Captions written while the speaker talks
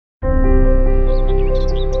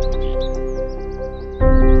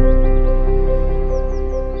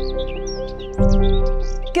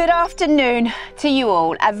Good afternoon to you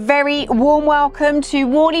all. A very warm welcome to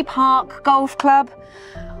Warley Park Golf Club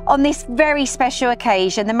on this very special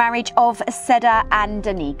occasion, the marriage of Seda and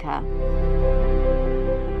Denika.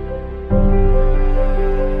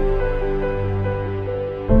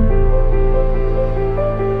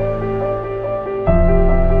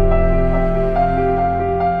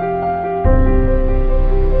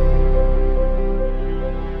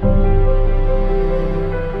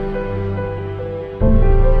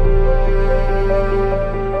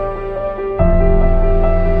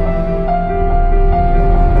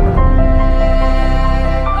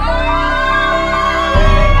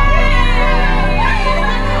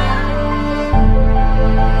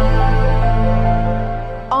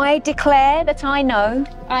 I declare that I know.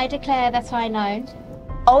 I declare that I know.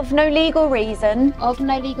 Of no legal reason. Of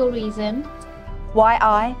no legal reason. Why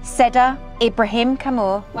I, Seda Ibrahim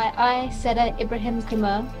Kamoor. Why I, Seda Ibrahim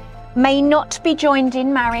Kamoor. May not be joined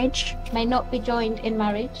in marriage. May not be joined in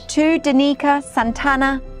marriage. To Denika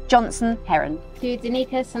Santana Johnson Heron. To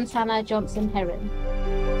Denika Santana Johnson Heron.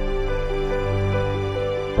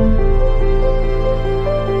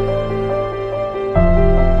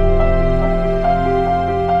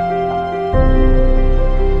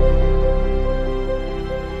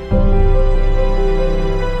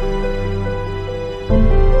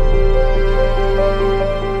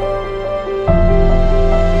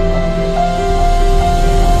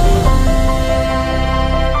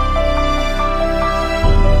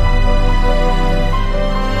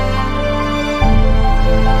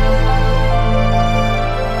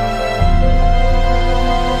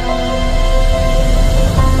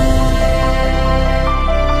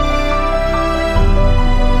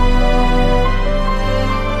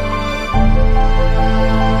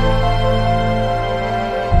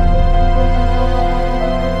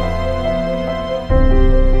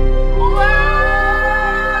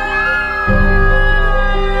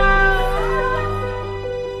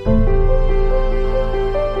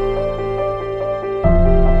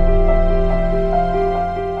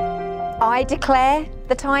 I declare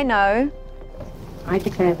that I know. I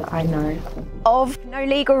declare that I know. Of no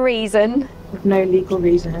legal reason. Of no legal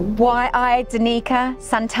reason. Why I, Denika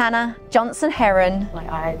Santana Johnson Heron. Why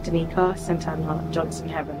I, Denika Santana Johnson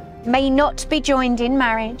Heron. May not be joined in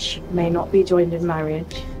marriage. May not be joined in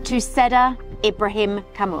marriage. To Seda Ibrahim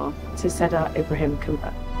Kamoor. To Seda Ibrahim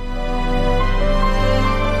Kamoor.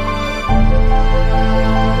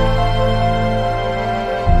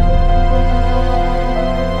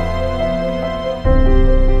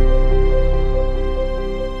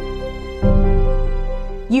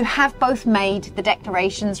 You have both made the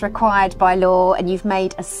declarations required by law, and you've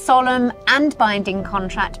made a solemn and binding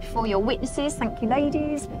contract before your witnesses, thank you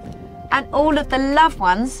ladies, and all of the loved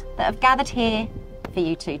ones that have gathered here for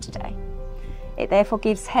you two today. It therefore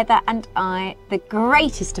gives Heather and I the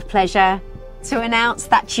greatest of pleasure to announce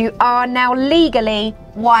that you are now legally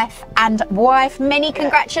wife and wife. Many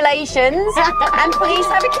congratulations, and please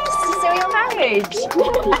have a kiss to seal your marriage.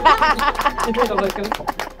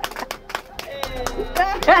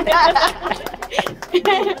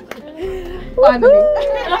 Finally.